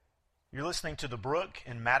You're listening to The Brook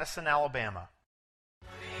in Madison, Alabama.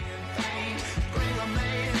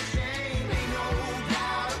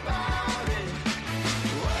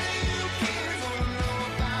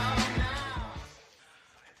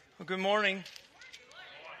 Well, good morning.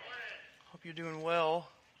 Hope you're doing well.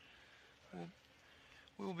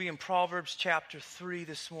 We will be in Proverbs chapter 3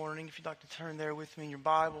 this morning. If you'd like to turn there with me in your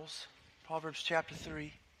Bibles. Proverbs chapter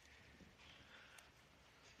 3.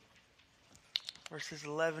 Verses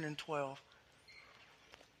 11 and 12.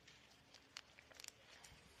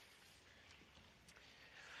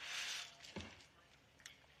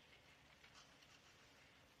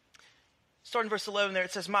 Starting verse 11 there,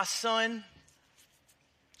 it says, "My son,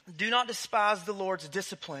 do not despise the Lord's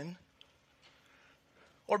discipline,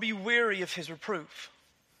 or be weary of his reproof.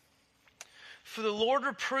 For the Lord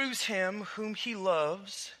reproves him whom he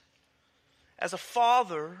loves, as a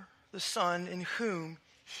father the son in whom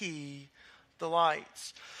he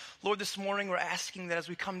delights." Lord, this morning we're asking that as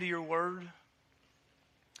we come to your word,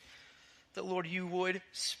 that, Lord, you would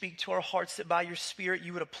speak to our hearts, that by your Spirit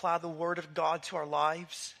you would apply the word of God to our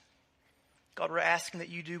lives. God, we're asking that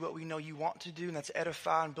you do what we know you want to do, and that's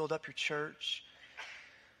edify and build up your church.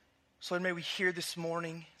 So Lord, may we hear this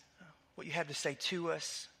morning what you have to say to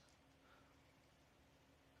us.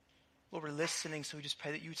 Lord, we're listening, so we just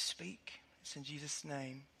pray that you would speak. It's in Jesus'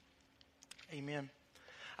 name. Amen.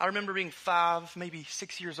 I remember being 5, maybe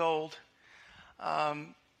 6 years old,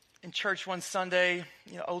 in church one Sunday,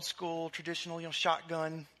 old school, traditional,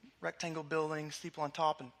 shotgun, rectangle building, steeple on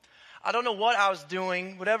top. And I don't know what I was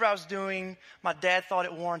doing. Whatever I was doing, my dad thought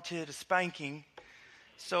it warranted a spanking.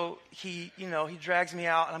 So he drags me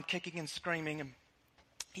out, and I'm kicking and screaming. And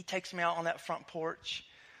he takes me out on that front porch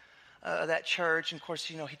of that church. And of course,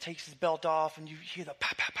 he takes his belt off, and you hear the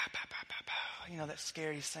pow, pow, pow, pow, pow, pow, pow, that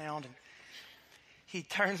scary sound. And he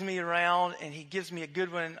turns me around, and he gives me a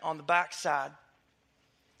good one on the backside.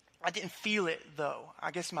 I didn't feel it, though.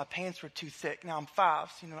 I guess my pants were too thick. Now, I'm 5,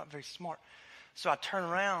 so not very smart. So I turn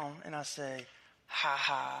around, and I say, "Ha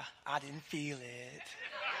ha, I didn't feel it."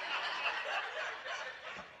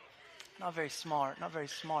 Not very smart.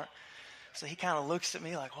 So he kind of looks at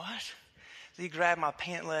me like, "What?" So he grabbed my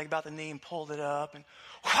pant leg about the knee and pulled it up, and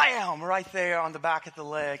wham, right there on the back of the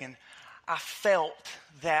leg. And I felt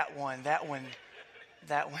that one. That one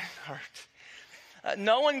hurt.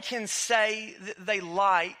 No one can say that they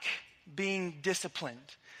like being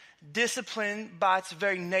disciplined. Discipline, by its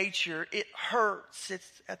very nature, it hurts. It's,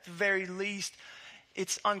 at the very least,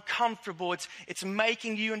 it's uncomfortable. It's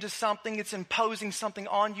making you into something. It's imposing something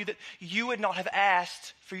on you that you would not have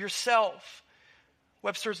asked for yourself.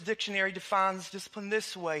 Webster's dictionary defines discipline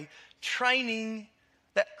this way: training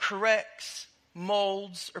that corrects,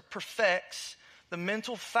 molds, or perfects the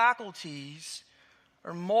mental faculties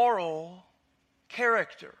or moral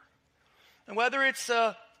character. And whether it's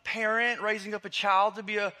a parent raising up a child to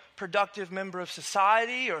be a productive member of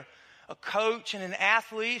society, or a coach and an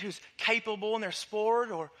athlete who's capable in their sport,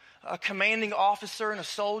 or a commanding officer and a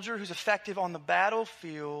soldier who's effective on the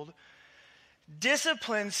battlefield,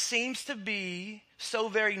 discipline seems to be so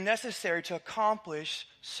very necessary to accomplish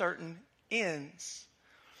certain ends.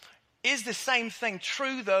 Is the same thing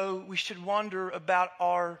true, though, we should wonder about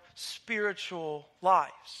our spiritual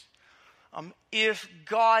lives? If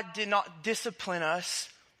God did not discipline us,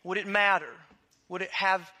 would it matter? Would it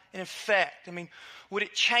have an effect? Would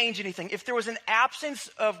it change anything? If there was an absence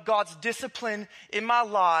of God's discipline in my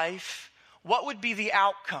life, what would be the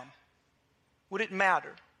outcome? Would it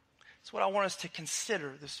matter? That's what I want us to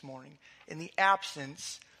consider this morning, in the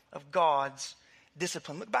absence of God's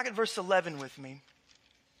discipline. Look back at verse 11 with me.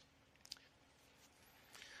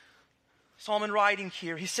 Solomon writing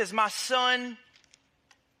here, he says, "My son,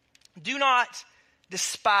 do not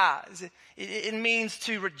despise." It means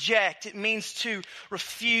to reject. It means to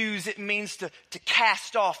refuse. It means to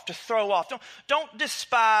cast off, to throw off. Don't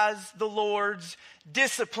despise the Lord's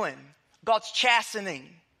discipline, God's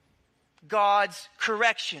chastening, God's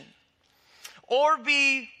correction. Or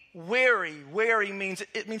be weary. Weary means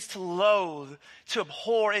to loathe, to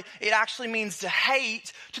abhor. It actually means to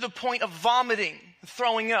hate to the point of vomiting,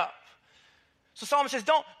 throwing up. So Solomon says,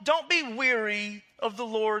 don't be weary of the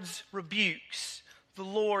Lord's rebukes, the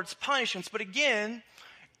Lord's punishments. But again,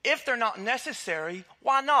 if they're not necessary,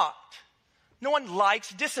 why not? No one likes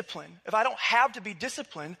discipline. If I don't have to be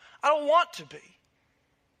disciplined, I don't want to be.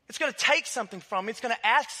 It's going to take something from me. It's going to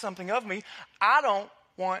ask something of me I don't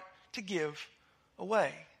want to give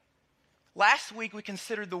away. Last week we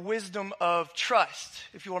considered the wisdom of trust,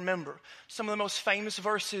 if you'll remember. Some of the most famous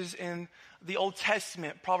verses in the Old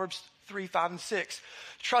Testament, Proverbs 3, 5, and 6.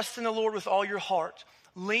 Trust in the Lord with all your heart.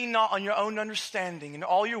 Lean not on your own understanding. In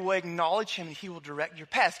all your way, acknowledge him, and he will direct your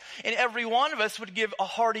paths. And every one of us would give a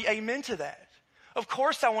hearty amen to that. Of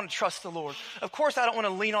course I want to trust the Lord. Of course I don't want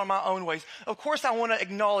to lean on my own ways. Of course I want to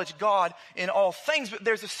acknowledge God in all things. But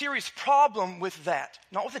there's a serious problem with that.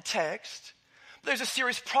 Not with the text, but there's a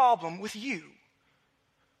serious problem with you.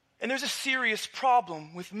 And there's a serious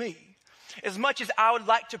problem with me. As much as I would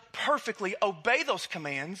like to perfectly obey those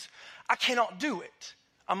commands, I cannot do it.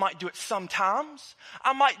 I might do it sometimes.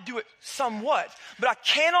 I might do it somewhat. But I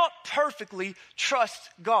cannot perfectly trust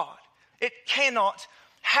God. It cannot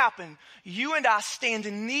happen. You and I stand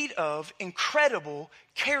in need of incredible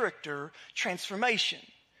character transformation.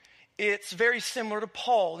 It's very similar to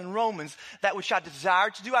Paul in Romans. That which I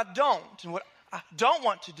desire to do, I don't. And what I don't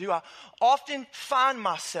want to do, I often find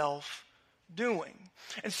myself doing.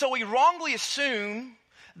 And so we wrongly assume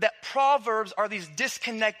that Proverbs are these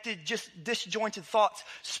disconnected, just disjointed thoughts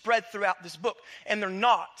spread throughout this book. And they're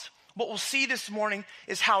not. What we'll see this morning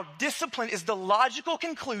is how discipline is the logical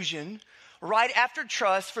conclusion right after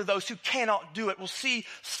trust for those who cannot do it. We'll see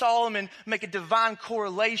Solomon make a divine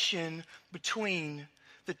correlation between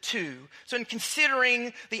the two. So in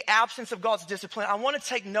considering the absence of God's discipline, I want to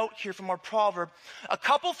take note here from our proverb. A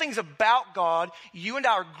couple things about God you and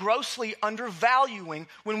I are grossly undervaluing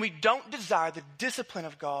when we don't desire the discipline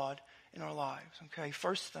of God in our lives. Okay,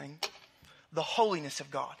 first thing, the holiness of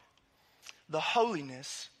God. The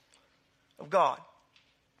holiness of God.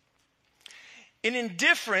 An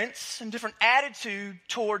indifference and different attitude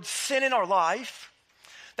towards sin in our life,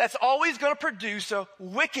 that's always going to produce a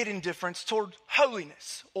wicked indifference toward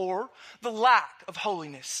holiness or the lack of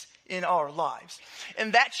holiness in our lives.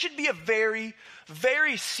 And that should be a very,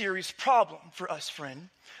 very serious problem for us, friend.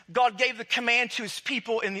 God gave the command to his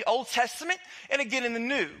people in the Old Testament and again in the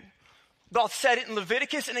New. God said it in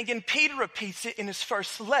Leviticus, and again Peter repeats it in his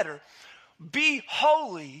first letter. Be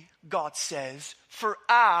holy, God says, for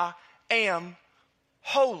I am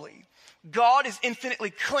holy. God is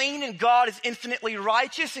infinitely clean, and God is infinitely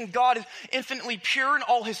righteous, and God is infinitely pure in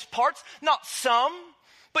all his parts. Not some,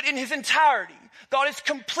 but in his entirety. God is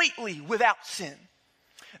completely without sin.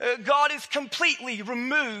 God is completely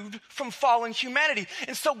removed from fallen humanity.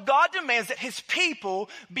 And so God demands that his people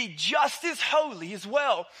be just as holy as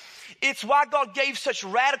well. It's why God gave such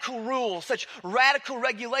radical rules, such radical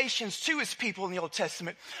regulations to his people in the Old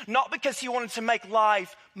Testament. Not because he wanted to make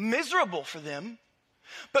life miserable for them,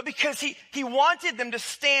 but because he wanted them to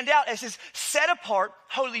stand out as his set-apart,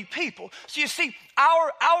 holy people. So you see,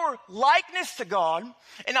 our likeness to God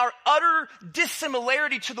and our utter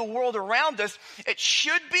dissimilarity to the world around us, it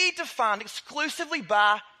should be defined exclusively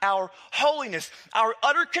by our holiness, our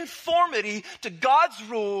utter conformity to God's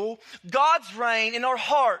rule, God's reign in our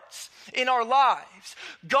hearts, in our lives.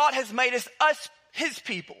 God has made us his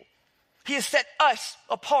people. He has set us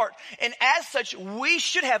apart. And as such, we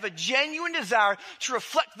should have a genuine desire to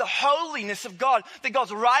reflect the holiness of God, that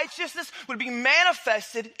God's righteousness would be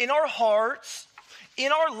manifested in our hearts,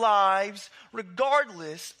 in our lives,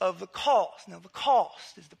 regardless of the cost. Now, the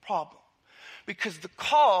cost is the problem, because the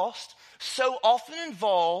cost so often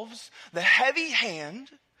involves the heavy hand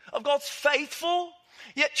of God's faithful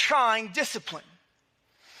yet trying discipline.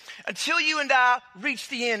 Until you and I reach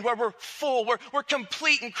the end where we're full, we're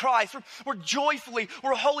complete in Christ, we're joyfully,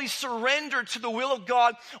 we're wholly surrendered to the will of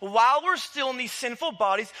God while we're still in these sinful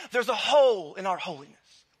bodies, there's a hole in our holiness.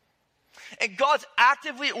 And God's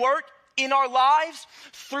actively at work in our lives,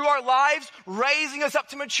 through our lives, raising us up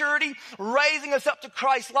to maturity, raising us up to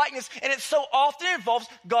Christ's likeness. And it so often involves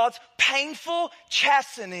God's painful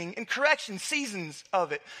chastening and correction, seasons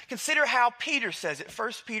of it. Consider how Peter says it,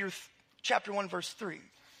 1 Peter chapter 1, verse 3.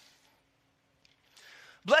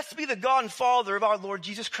 Blessed be the God and Father of our Lord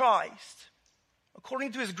Jesus Christ.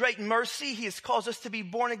 According to his great mercy, he has caused us to be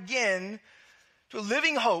born again to a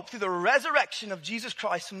living hope through the resurrection of Jesus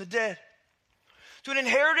Christ from the dead. To an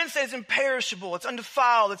inheritance that is imperishable, it's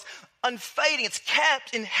undefiled, it's unfading, it's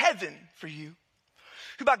kept in heaven for you.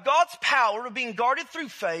 Who by God's power are being guarded through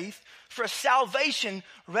faith for a salvation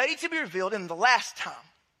ready to be revealed in the last time.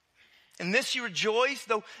 In this you rejoice,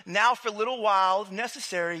 though now for a little while, if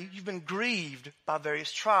necessary, you've been grieved by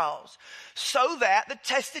various trials, so that the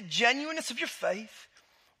tested genuineness of your faith,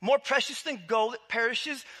 more precious than gold that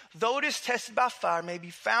perishes, though it is tested by fire, may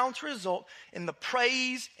be found to result in the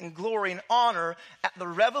praise and glory and honor at the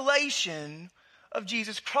revelation of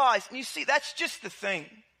Jesus Christ. And you see, that's just the thing.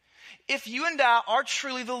 If you and I are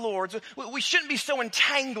truly the Lord's, we shouldn't be so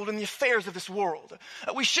entangled in the affairs of this world.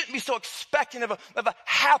 We shouldn't be so expectant of a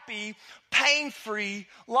happy, pain-free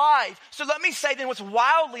life. So let me say then what's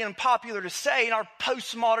wildly unpopular to say in our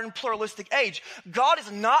postmodern pluralistic age. God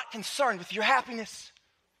is not concerned with your happiness.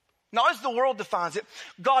 not as the world defines it.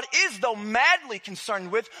 God is, though, madly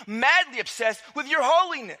concerned with, madly obsessed with your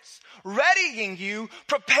holiness, readying you,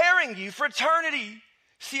 preparing you for eternity.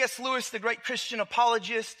 C.S. Lewis, the great Christian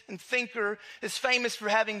apologist and thinker, is famous for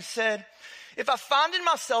having said, "If I find in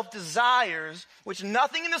myself desires which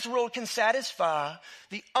nothing in this world can satisfy,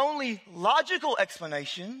 the only logical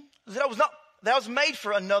explanation is that I was made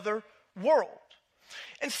for another world."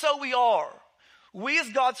 And so we are. We as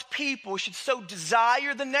God's people should so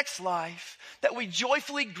desire the next life that we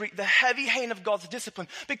joyfully greet the heavy hand of God's discipline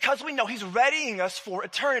because we know he's readying us for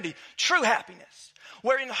eternity, true happiness,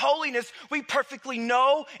 where in holiness we perfectly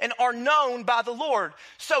know and are known by the Lord.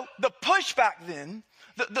 So the pushback then,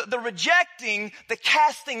 the rejecting, the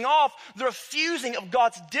casting off, the refusing of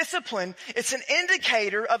God's discipline, it's an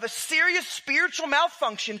indicator of a serious spiritual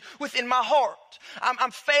malfunction within my heart.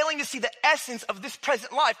 I'm failing to see the essence of this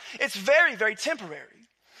present life. It's very, very temporary.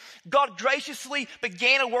 God graciously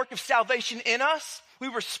began a work of salvation in us. We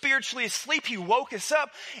were spiritually asleep. He woke us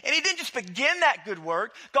up. And he didn't just begin that good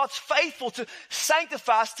work. God's faithful to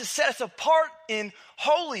sanctify us, to set us apart in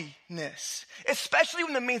holiness. Especially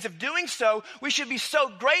when the means of doing so, we should be so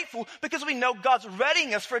grateful because we know God's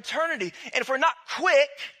readying us for eternity. And if we're not quick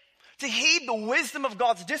to heed the wisdom of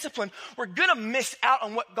God's discipline, we're going to miss out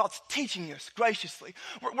on what God's teaching us graciously.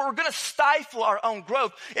 We're going to stifle our own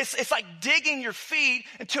growth. It's like digging your feet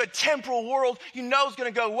into a temporal world you know is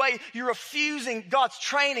going to go away. You're refusing God's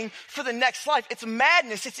training for the next life. It's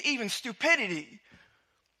madness. It's even stupidity.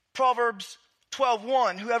 Proverbs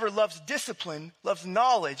 12:1, whoever loves discipline loves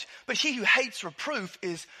knowledge, but he who hates reproof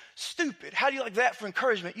is stupid. How do you like that for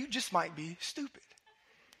encouragement? You just might be stupid.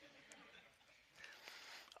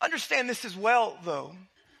 Understand this as well, though.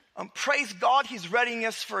 Praise God, he's readying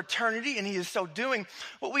us for eternity, and he is so doing.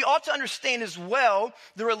 But we ought to understand as well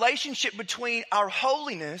the relationship between our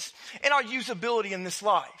holiness and our usability in this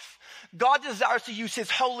life. God desires to use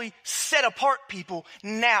his holy, set-apart people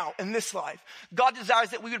now in this life. God desires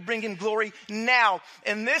that we would bring in glory now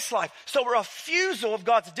in this life. So a refusal of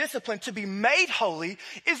God's discipline to be made holy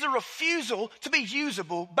is a refusal to be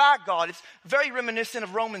usable by God. It's very reminiscent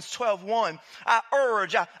of Romans 12:1.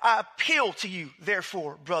 I appeal to you,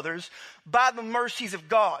 therefore, brothers, by the mercies of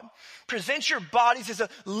God, present your bodies as a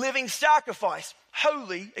living sacrifice,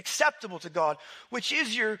 holy, acceptable to God, which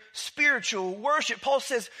is your spiritual worship. Paul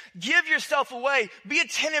says, give yourself away, be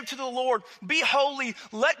attentive to the Lord, be holy,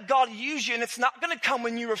 let God use you. And it's not going to come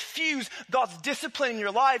when you refuse God's discipline in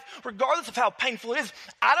your life, regardless of how painful it is.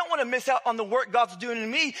 I don't want to miss out on the work God's doing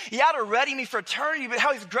in me. He ought to ready me for eternity, but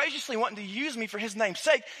how he's graciously wanting to use me for his name's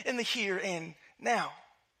sake in the here and now.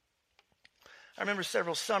 I remember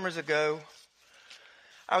several summers ago,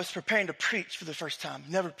 I was preparing to preach for the first time.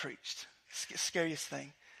 Never preached. Scariest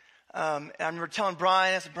thing. And I remember telling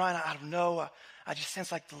Brian, I said, Brian, I don't know. I just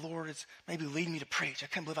sense like the Lord is maybe leading me to preach. I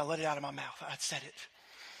can't believe I let it out of my mouth. I'd said it.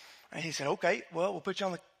 And he said, okay, well, we'll put you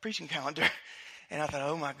on the preaching calendar. And I thought,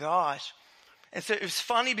 oh my gosh. And so it was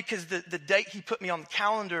funny because the date he put me on the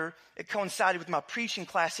calendar, it coincided with my preaching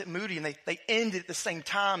class at Moody, and they ended at the same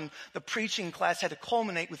time. The preaching class had to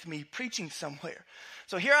culminate with me preaching somewhere.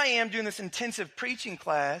 So here I am doing this intensive preaching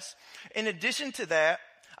class. In addition to that,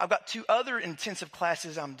 I've got 2 other intensive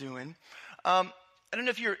classes I'm doing. I don't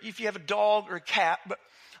know if you have a dog or a cat, but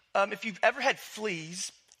if you've ever had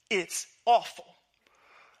fleas, it's awful.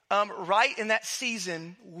 Right in that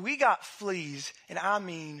season, we got fleas, and I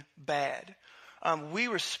mean bad. We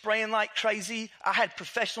were spraying like crazy. I had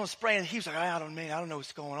professionals spraying. He was like, I don't know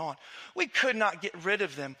what's going on. We could not get rid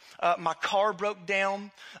of them. My car broke down.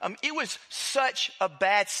 It was such a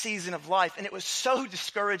bad season of life, and it was so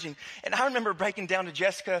discouraging. And I remember breaking down to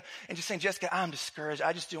Jessica and just saying, Jessica, I'm discouraged.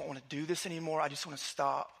 I just don't want to do this anymore. I just want to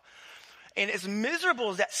stop. And as miserable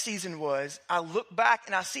as that season was, I look back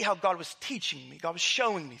and I see how God was teaching me. God was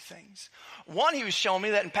showing me things. One, he was showing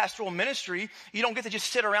me that in pastoral ministry, you don't get to just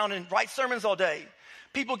sit around and write sermons all day.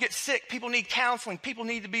 People get sick. People need counseling. People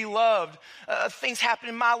need to be loved. Things happen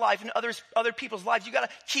in my life and other people's lives. You got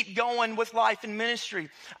to keep going with life and ministry.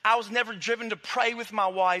 I was never driven to pray with my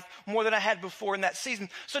wife more than I had before in that season.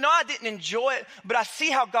 So no, I didn't enjoy it, but I see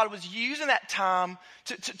how God was using that time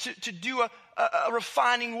to do a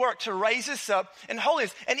refining work, to raise us up in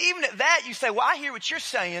holiness. And even at that, you say, well, I hear what you're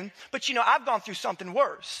saying, but I've gone through something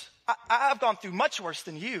worse. I've gone through much worse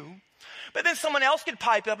than you. But then someone else could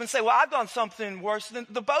pipe up and say, well, I've gone something worse than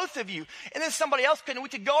the both of you. And then somebody else could, and we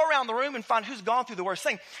could go around the room and find who's gone through the worst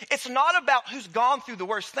thing. It's not about who's gone through the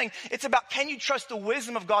worst thing. It's about, can you trust the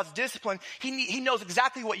wisdom of God's discipline? He knows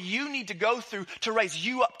exactly what you need to go through to raise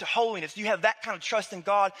you up to holiness. You have that kind of trust in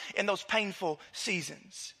God in those painful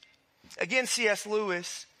seasons. Again, C.S.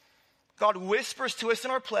 Lewis God whispers to us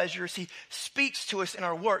in our pleasures. He speaks to us in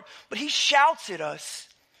our work. But he shouts at us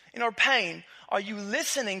in our pain. Are you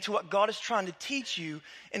listening to what God is trying to teach you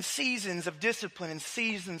in seasons of discipline, in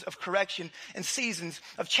seasons of correction, in seasons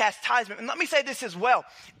of chastisement? And let me say this as well.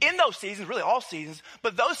 In those seasons, really all seasons,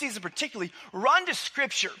 but those seasons particularly, run to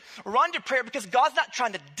Scripture, run to prayer, because God's not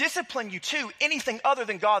trying to discipline you to anything other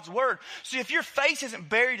than God's Word. So if your face isn't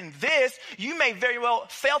buried in this, you may very well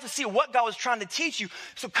fail to see what God was trying to teach you.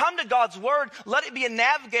 So come to God's Word, let it be a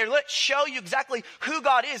navigator, let it show you exactly who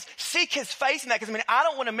God is. Seek His face in that, because I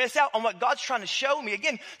don't want to miss out on what God's trying to show me,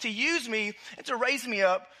 again, to use me and to raise me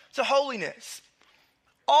up to holiness.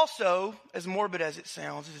 Also, as morbid as it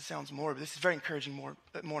sounds morbid, this is very encouraging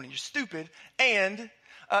morning. You're stupid, and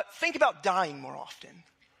think about dying more often.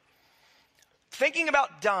 Thinking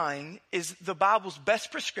about dying is the Bible's best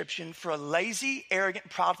prescription for a lazy, arrogant,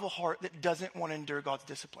 prideful heart that doesn't want to endure God's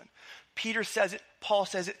discipline. Peter says it, Paul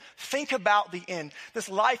says it. Think about the end. This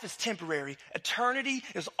life is temporary. Eternity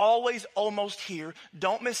is always almost here.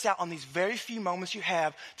 Don't miss out on these very few moments you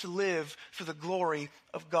have to live for the glory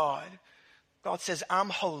of God. God says, I'm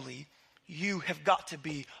holy. You have got to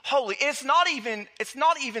be holy. It's not even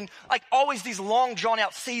like always these long drawn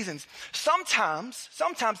out seasons. Sometimes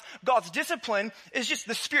God's discipline is just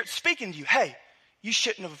the Spirit speaking to you. Hey, you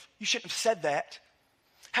shouldn't have said that.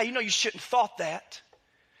 Hey, you shouldn't have thought that.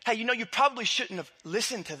 Hey, you probably shouldn't have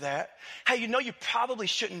listened to that. Hey, you probably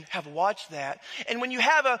shouldn't have watched that. And when you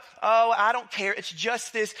have I don't care, it's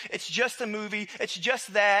just this, it's just a movie, it's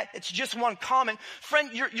just that, it's just one comment. Friend,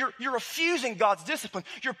 you're refusing God's discipline.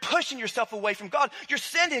 You're pushing yourself away from God. You're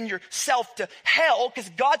sending yourself to hell because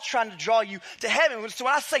God's trying to draw you to heaven. So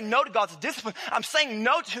when I say no to God's discipline, I'm saying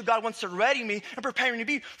no to who God wants to ready me and prepare me to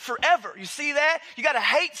be forever. You see that? You got to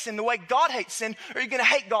hate sin the way God hates sin, or you're going to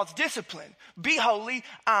hate God's discipline. Be holy.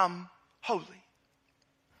 I'm holy.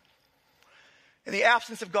 In the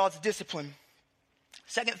absence of God's discipline,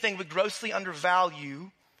 second thing we grossly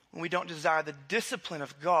undervalue when we don't desire the discipline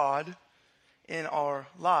of God in our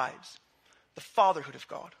lives, the fatherhood of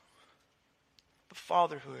God. The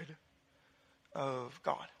fatherhood of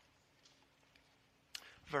God.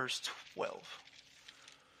 Verse 12.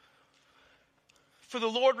 For the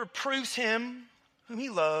Lord reproves him whom he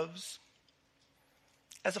loves,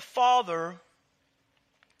 as a father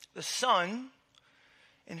the Son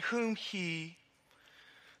in whom he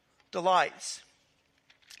delights.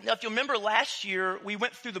 Now, if you remember last year, we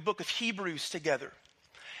went through the book of Hebrews together.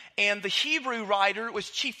 And the Hebrew writer was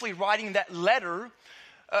chiefly writing that letter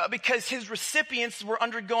because his recipients were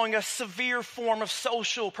undergoing a severe form of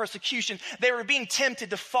social persecution. They were being tempted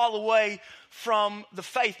to fall away from the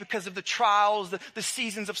faith because of the trials, the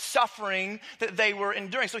seasons of suffering that they were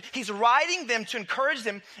enduring. So he's writing them to encourage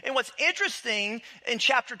them. And what's interesting, in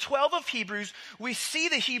chapter 12 of Hebrews, we see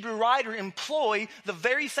the Hebrew writer employ the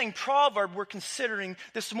very same proverb we're considering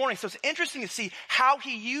this morning. So it's interesting to see how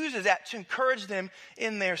he uses that to encourage them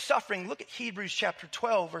in their suffering. Look at Hebrews chapter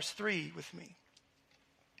 12, verse 3 with me.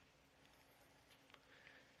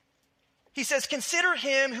 He says, consider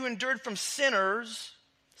him who endured from sinners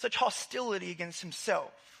such hostility against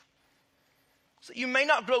himself, so you may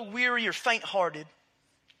not grow weary or faint-hearted.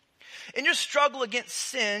 In your struggle against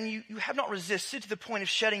sin, you have not resisted to the point of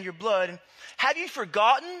shedding your blood. And have you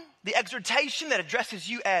forgotten the exhortation that addresses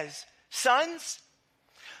you as sons?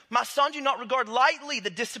 My son, do not regard lightly the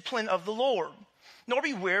discipline of the Lord, nor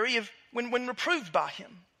be weary when reproved by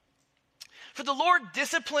him. For the Lord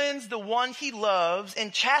disciplines the one he loves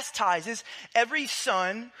and chastises every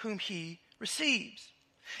son whom he receives.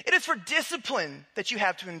 It is for discipline that you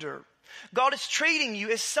have to endure. God is treating you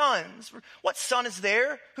as sons. What son is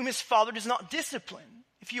there whom his father does not discipline?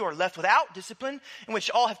 If you are left without discipline, in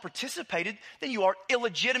which all have participated, then you are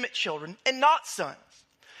illegitimate children and not sons.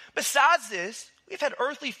 Besides this, we've had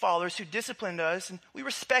earthly fathers who disciplined us, and we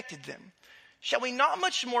respected them. Shall we not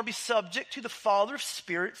much more be subject to the Father of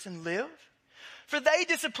spirits and live? For they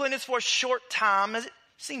discipline us for a short time, as it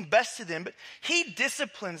seemed best to them, but he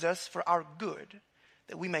disciplines us for our good,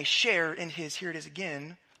 that we may share in his, here it is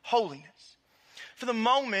again, holiness. For the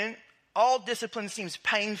moment, all discipline seems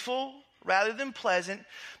painful rather than pleasant,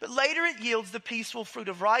 but later it yields the peaceful fruit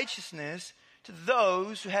of righteousness to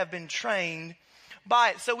those who have been trained by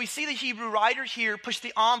it. So we see the Hebrew writer here push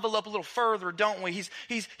the envelope a little further, don't we?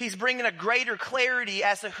 He's bringing a greater clarity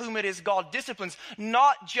as to whom it is God disciplines.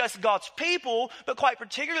 Not just God's people, but quite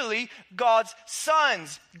particularly God's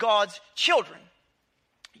sons, God's children.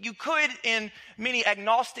 You could, and many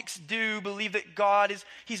agnostics do, believe that God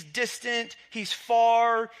he's distant, he's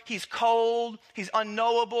far, he's cold, he's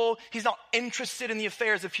unknowable, he's not interested in the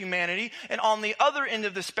affairs of humanity. And on the other end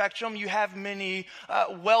of the spectrum, you have many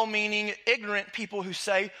well-meaning, ignorant people who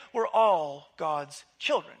say we're all God's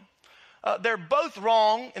children. They're both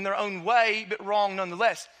wrong in their own way, but wrong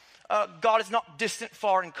nonetheless. God is not distant,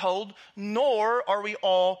 far, and cold, nor are we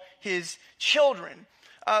all his children.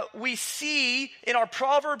 We see in our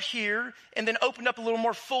proverb here, and then opened up a little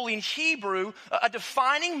more fully in Hebrew, a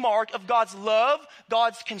defining mark of God's love,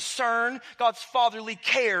 God's concern, God's fatherly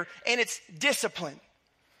care, and it's discipline.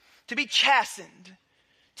 To be chastened,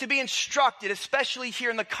 to be instructed, especially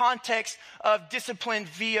here in the context of discipline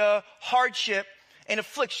via hardship and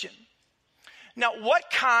affliction. Now, what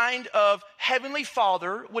kind of heavenly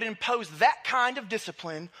father would impose that kind of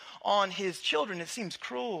discipline on his children? It seems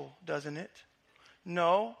cruel, doesn't it?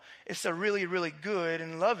 No, it's a really, really good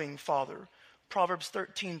and loving father. Proverbs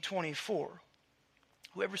 13:24.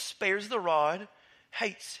 Whoever spares the rod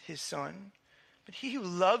hates his son, but he who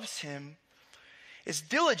loves him is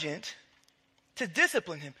diligent to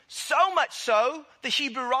discipline him. So much so, the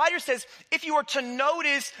Hebrew writer says, if you were to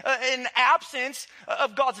notice an absence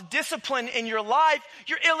of God's discipline in your life,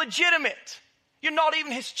 you're illegitimate. You're not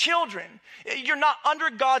even his children. You're not under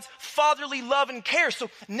God's fatherly love and care. So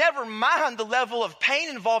never mind the level of pain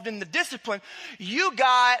involved in the discipline. You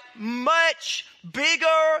got much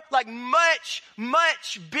bigger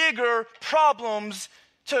problems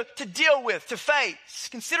to deal with, to face.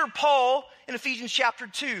 Consider Paul in Ephesians chapter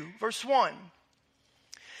 2, verse 1.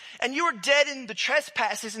 And you were dead in the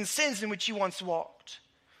trespasses and sins in which you once walked,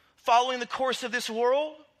 following the course of this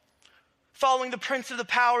world, following the prince of the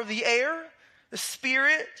power of the air, the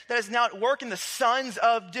spirit that is now at work in the sons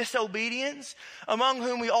of disobedience, among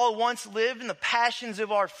whom we all once lived in the passions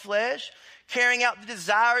of our flesh, carrying out the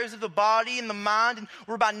desires of the body and the mind, and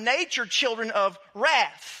were by nature children of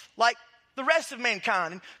wrath, like the rest of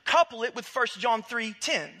mankind. And couple it with 1 John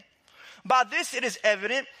 3:10. By this it is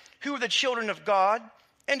evident who are the children of God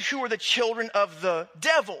and who are the children of the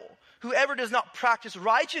devil. Whoever does not practice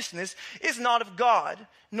righteousness is not of God,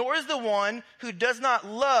 nor is the one who does not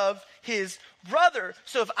love his brother.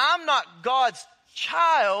 So if I'm not God's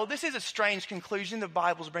child, this is a strange conclusion the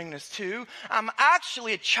Bible's bringing us to. I'm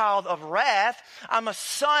actually a child of wrath. I'm a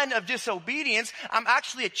son of disobedience. I'm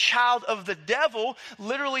actually a child of the devil,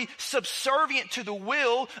 literally subservient to the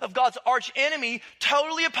will of God's arch enemy,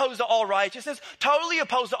 totally opposed to all righteousness, totally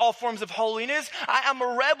opposed to all forms of holiness. I am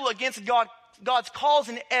a rebel against God's calls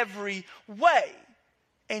in every way.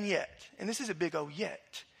 And yet, and this is a big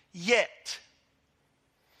yet,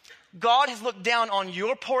 God has looked down on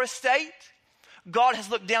your poor estate. God has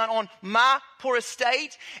looked down on my poor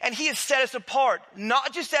estate, and he has set us apart,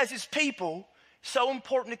 not just as his people, so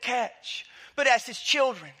important to catch, but as his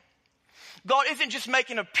children. God isn't just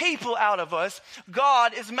making a people out of us.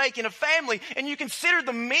 God is making a family. And you consider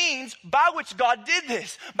the means by which God did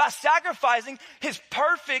this, by sacrificing his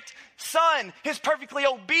perfect son, his perfectly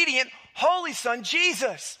obedient, holy son,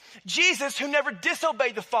 Jesus. Jesus, who never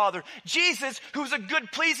disobeyed the Father. Jesus, who was a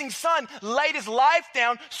good, pleasing son, laid his life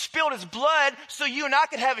down, spilled his blood so you and I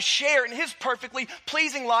could have a share in his perfectly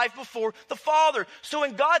pleasing life before the Father. So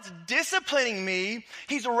when God's disciplining me,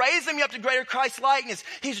 he's raising me up to greater Christ likeness.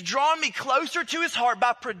 He's drawn me closer to his heart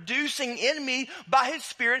by producing in me, by his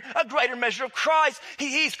Spirit, a greater measure of Christ.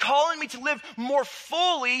 He's calling me to live more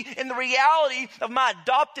fully in the reality of my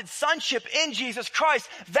adopted sonship in Jesus Christ.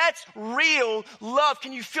 That's real love.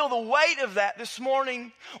 Can you feel the weight of that this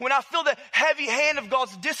morning? When I feel the heavy hand of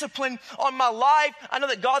God's discipline on my life, I know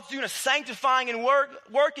that God's doing a sanctifying and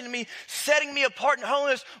work in me, setting me apart in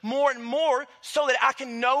holiness more and more so that I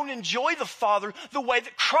can know and enjoy the Father the way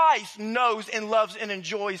that Christ knows and loves and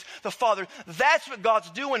enjoys the Father. That's what God's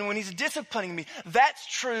doing when he's disciplining me. That's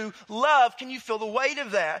true love. Can you feel the weight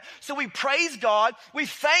of that? So we praise God. We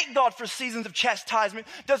thank God for seasons of chastisement.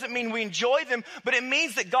 Doesn't mean we enjoy them, but it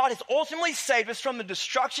means that God has ultimately saved us from the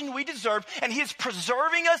destruction we deserve, and he is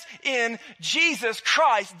preserving us in Jesus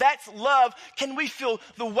Christ. That's love. Can we feel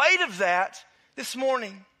the weight of that this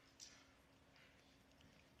morning?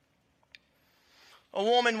 A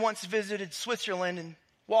woman once visited Switzerland, and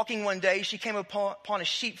walking one day, she came upon a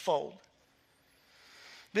sheepfold.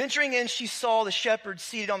 Venturing in, she saw the shepherd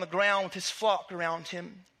seated on the ground with his flock around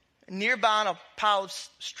him. And nearby on a pile of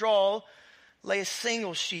straw lay a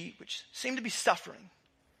single sheep, which seemed to be suffering.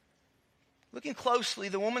 Looking closely,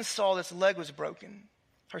 the woman saw that its leg was broken.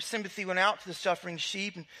 Her sympathy went out to the suffering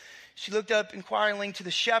sheep, and she looked up inquiringly to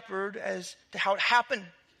the shepherd as to how it happened.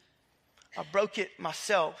 "I broke it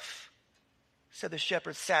myself," said the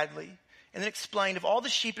shepherd sadly. and then explained, of all the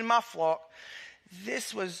sheep in my flock,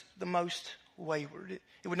 this was the most wayward.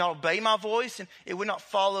 It would not obey my voice, and it would not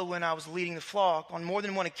follow when I was leading the flock. On more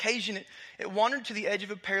than one occasion, it wandered to the edge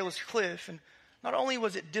of a perilous cliff, and not only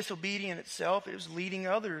was it disobedient itself, it was leading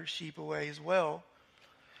other sheep away as well.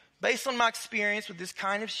 Based on my experience with this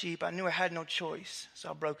kind of sheep, I knew I had no choice,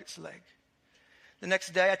 so I broke its leg. The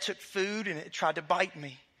next day, I took food, and it tried to bite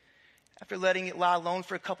me. After letting it lie alone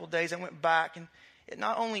for a couple of days, I went back, and it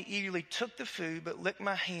not only eagerly took the food, but licked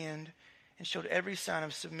my hand and showed every sign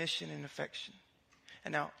of submission and affection.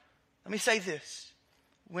 And now, let me say this.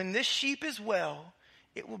 When this sheep is well,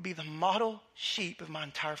 it will be the model sheep of my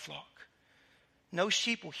entire flock. No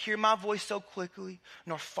sheep will hear my voice so quickly,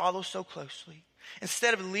 nor follow so closely.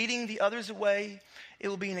 Instead of leading the others away, it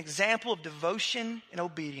will be an example of devotion and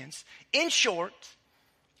obedience. In short,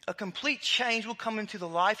 a complete change will come into the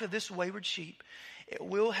life of this wayward sheep. It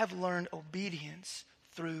will have learned obedience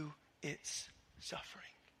through its suffering.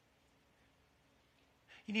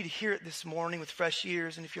 You need to hear it this morning with fresh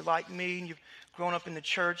ears. And if you're like me and you've grown up in the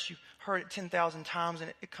church, you've heard it 10,000 times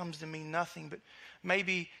and it comes to mean nothing. But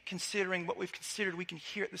maybe considering what we've considered, we can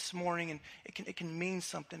hear it this morning and it can mean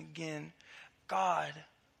something again. God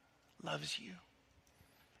loves you.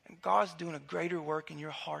 And God's doing a greater work in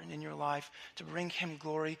your heart and in your life to bring him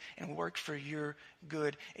glory and work for your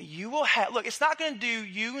good. And you will have, look, it's not going to do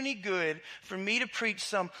you any good for me to preach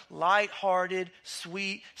some lighthearted,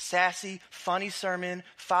 sweet, sassy, funny sermon,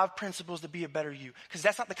 5 principles to be a better you. Because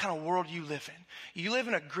that's not the kind of world you live in. You live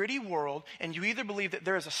in a gritty world, and you either believe that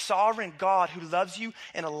there is a sovereign God who loves you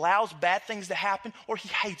and allows bad things to happen, or he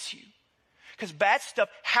hates you. Because bad stuff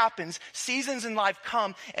happens, seasons in life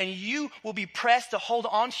come, and you will be pressed to hold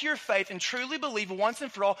on to your faith and truly believe once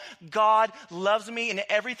and for all, God loves me, and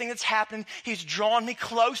everything that's happened, he's drawn me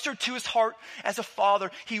closer to his heart as a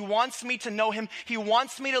father. He wants me to know him. He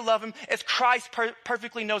wants me to love him as Christ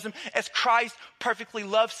perfectly knows him, as Christ perfectly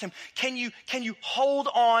loves him. Can you hold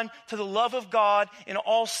on to the love of God in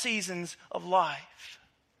all seasons of life?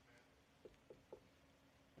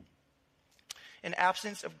 In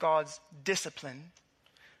absence of God's discipline,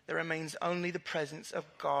 there remains only the presence of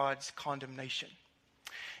God's condemnation.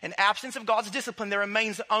 In absence of God's discipline, there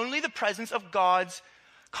remains only the presence of God's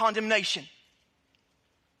condemnation.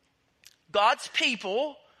 God's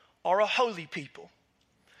people are a holy people.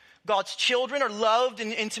 God's children are loved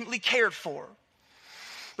and intimately cared for.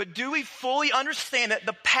 But do we fully understand that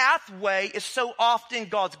the pathway is so often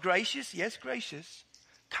God's gracious? Yes, gracious.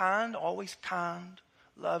 Kind, always kind.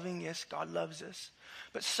 Loving, yes, God loves us.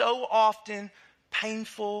 But so often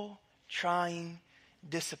painful, trying,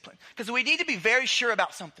 discipline. Because we need to be very sure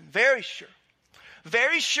about something. Very sure.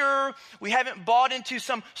 Very sure we haven't bought into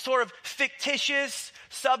some sort of fictitious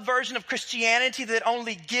subversion of Christianity that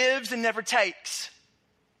only gives and never takes.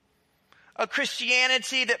 A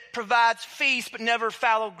Christianity that provides feast but never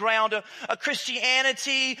fallow ground. A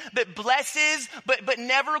Christianity that blesses but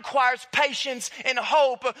never requires patience and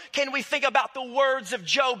hope. Can we think about the words of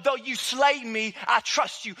Job? Though you slay me, I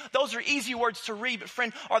trust you. Those are easy words to read, but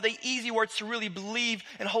friend, are they easy words to really believe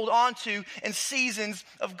and hold on to in seasons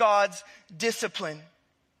of God's discipline?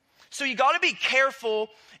 So you got to be careful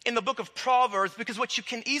in the book of Proverbs, because what you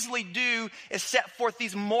can easily do is set forth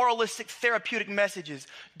these moralistic, therapeutic messages.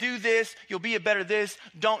 Do this, you'll be a better this.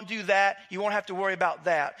 Don't do that, you won't have to worry about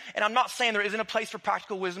that. And I'm not saying there isn't a place for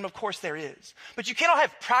practical wisdom. Of course there is. But you cannot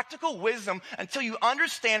have practical wisdom until you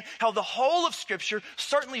understand how the whole of Scripture,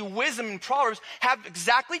 certainly wisdom in Proverbs, have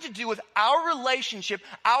exactly to do with our relationship,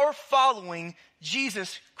 our following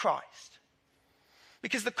Jesus Christ.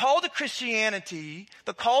 Because the call to Christianity,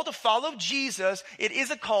 the call to follow Jesus, it is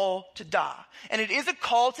a call to die. And it is a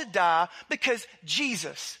call to die because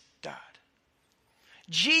Jesus died.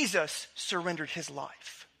 Jesus surrendered his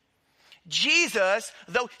life. Jesus,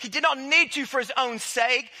 though he did not need to for his own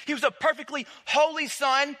sake, he was a perfectly holy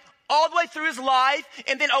son all the way through his life,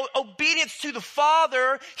 and then obedience to the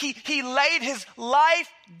Father, he laid his life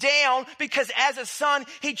down because as a son,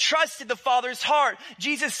 he trusted the Father's heart.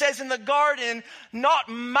 Jesus says in the garden, not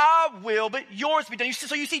my will, but yours be done.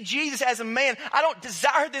 So you see Jesus as a man. I don't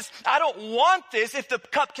desire this. I don't want this. If the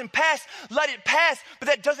cup can pass, let it pass. But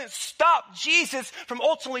that doesn't stop Jesus from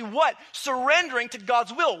ultimately what? Surrendering to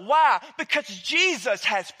God's will. Why? Because Jesus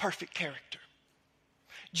has perfect character.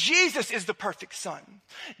 Jesus is the perfect son.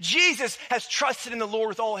 Jesus has trusted in the Lord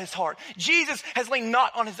with all his heart. Jesus has leaned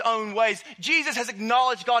not on his own ways. Jesus has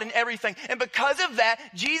acknowledged God in everything. And because of that,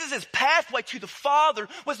 Jesus' pathway to the Father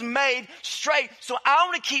was made straight. So I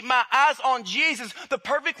want to keep my eyes on Jesus, the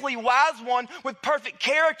perfectly wise one with perfect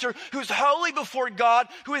character, who's holy before God,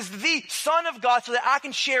 who is the Son of God, so that I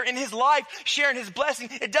can share in his life, share in his blessing.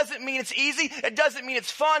 It doesn't mean it's easy. It doesn't mean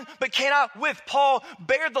it's fun. But can I, with Paul,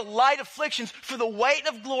 bear the light afflictions for the weight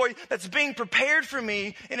of glory that's being prepared for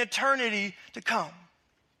me in eternity to come?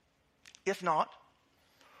 If not,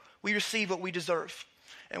 we receive what we deserve.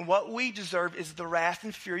 And what we deserve is the wrath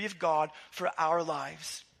and fury of God for our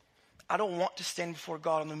lives. I don't want to stand before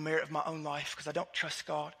God on the merit of my own life, because I don't trust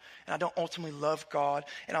God and I don't ultimately love God,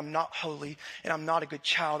 and I'm not holy and I'm not a good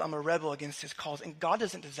child. I'm a rebel against his cause, and God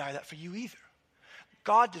doesn't desire that for you either.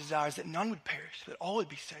 God desires that none would perish, but all would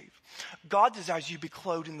be saved. God desires you to be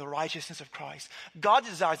clothed in the righteousness of Christ. God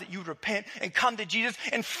desires that you would repent and come to Jesus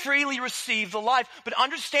and freely receive the life. But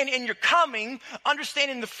understand in your coming, understand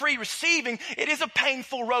in the free receiving, it is a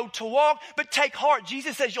painful road to walk, but take heart.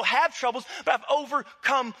 Jesus says you'll have troubles, but I've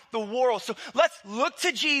overcome the world. So let's look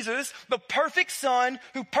to Jesus, the perfect Son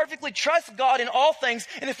who perfectly trusts God in all things.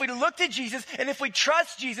 And if we look to Jesus, and if we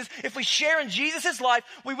trust Jesus, if we share in Jesus' life,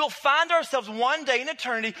 we will find ourselves one day in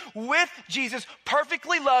eternity with Jesus,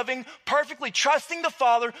 perfectly loving, perfectly trusting the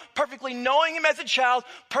Father, perfectly knowing him as a child,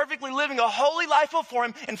 perfectly living a holy life before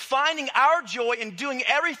him, and finding our joy in doing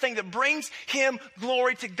everything that brings him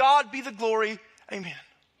glory. To God be the glory. Amen.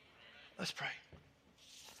 Let's pray.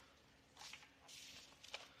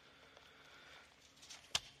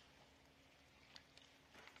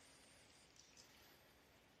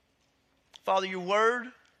 Father, your word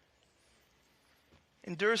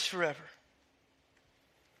endures forever.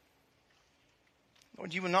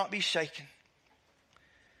 Lord, you will not be shaken.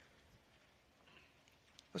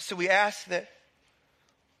 So we ask that,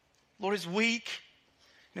 Lord, as weak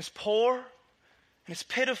and as poor and as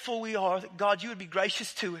pitiful we are, that God, you would be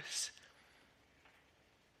gracious to us.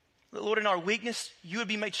 That, Lord, in our weakness, you would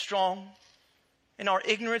be made strong. In our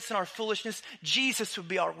ignorance and our foolishness, Jesus would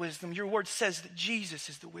be our wisdom. Your word says that Jesus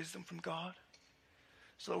is the wisdom from God.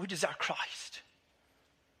 So, Lord, we desire Christ.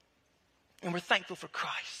 And we're thankful for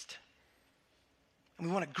Christ. And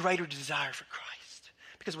we want a greater desire for Christ,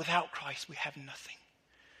 because without Christ we have nothing.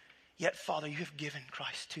 Yet, Father, you have given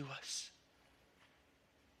Christ to us.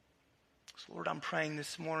 So, Lord, I'm praying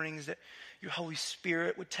this morning is that your Holy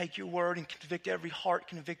Spirit would take your word and convict every heart,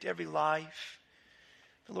 convict every life.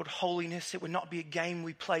 But Lord, holiness, it would not be a game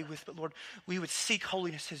we play with, but Lord, we would seek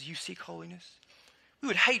holiness as you seek holiness. We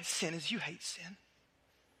would hate sin as you hate sin.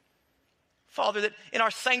 Father, that in our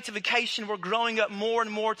sanctification we're growing up more and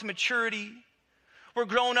more to maturity. We're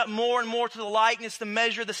growing up more and more to the likeness, the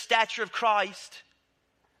measure, the stature of Christ.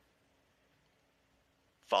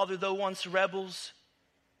 Father, though once rebels,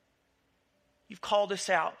 you've called us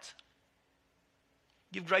out.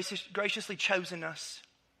 You've graciously chosen us.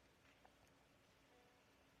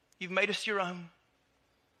 You've made us your own.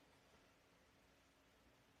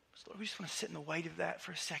 So Lord, we just want to sit in the weight of that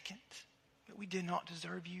for a second. That we did not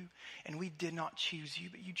deserve you, and we did not choose you,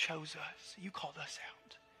 but you chose us. You called us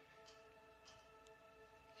out.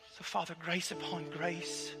 So Father, grace upon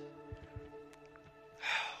grace.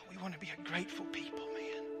 We want to be a grateful people,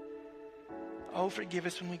 man. Oh, forgive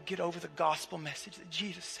us when we get over the gospel message that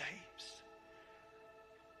Jesus saves.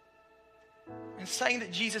 And saying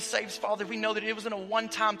that Jesus saves, Father, we know that it wasn't a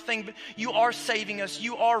one-time thing, but you are saving us.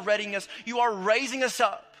 You are readying us. You are raising us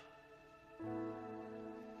up.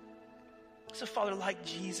 So, Father, like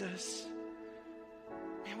Jesus,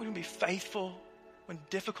 man, we want to be faithful when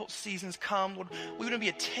difficult seasons come. Lord, we want to be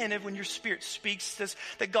attentive when your Spirit speaks to us.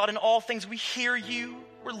 That, God, in all things we hear you.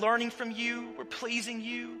 We're learning from you. We're pleasing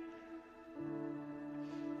you.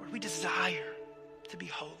 Lord, we desire to be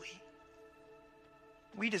holy.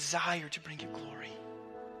 We desire to bring you glory.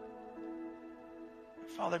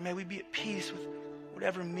 Father, may we be at peace with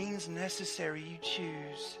whatever means necessary you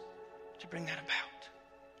choose to bring that about.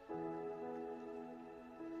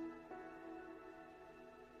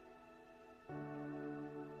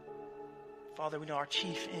 Father, we know our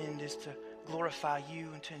chief end is to glorify you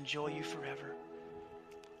and to enjoy you forever.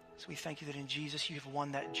 So we thank you that in Jesus you have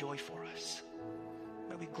won that joy for us.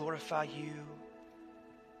 May we glorify you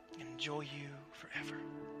and enjoy you forever.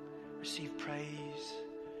 Receive praise,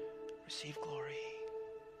 receive glory.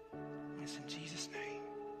 And it's in Jesus' name.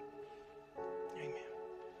 Amen.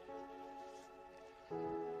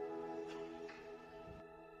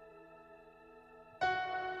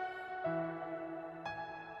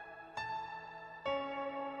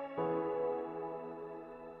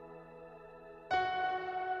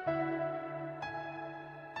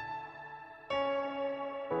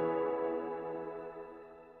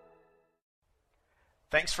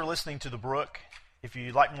 Thanks for listening to The Brook. If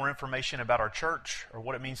you'd like more information about our church or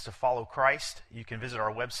what it means to follow Christ, you can visit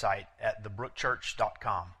our website at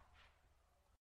thebrookchurch.com.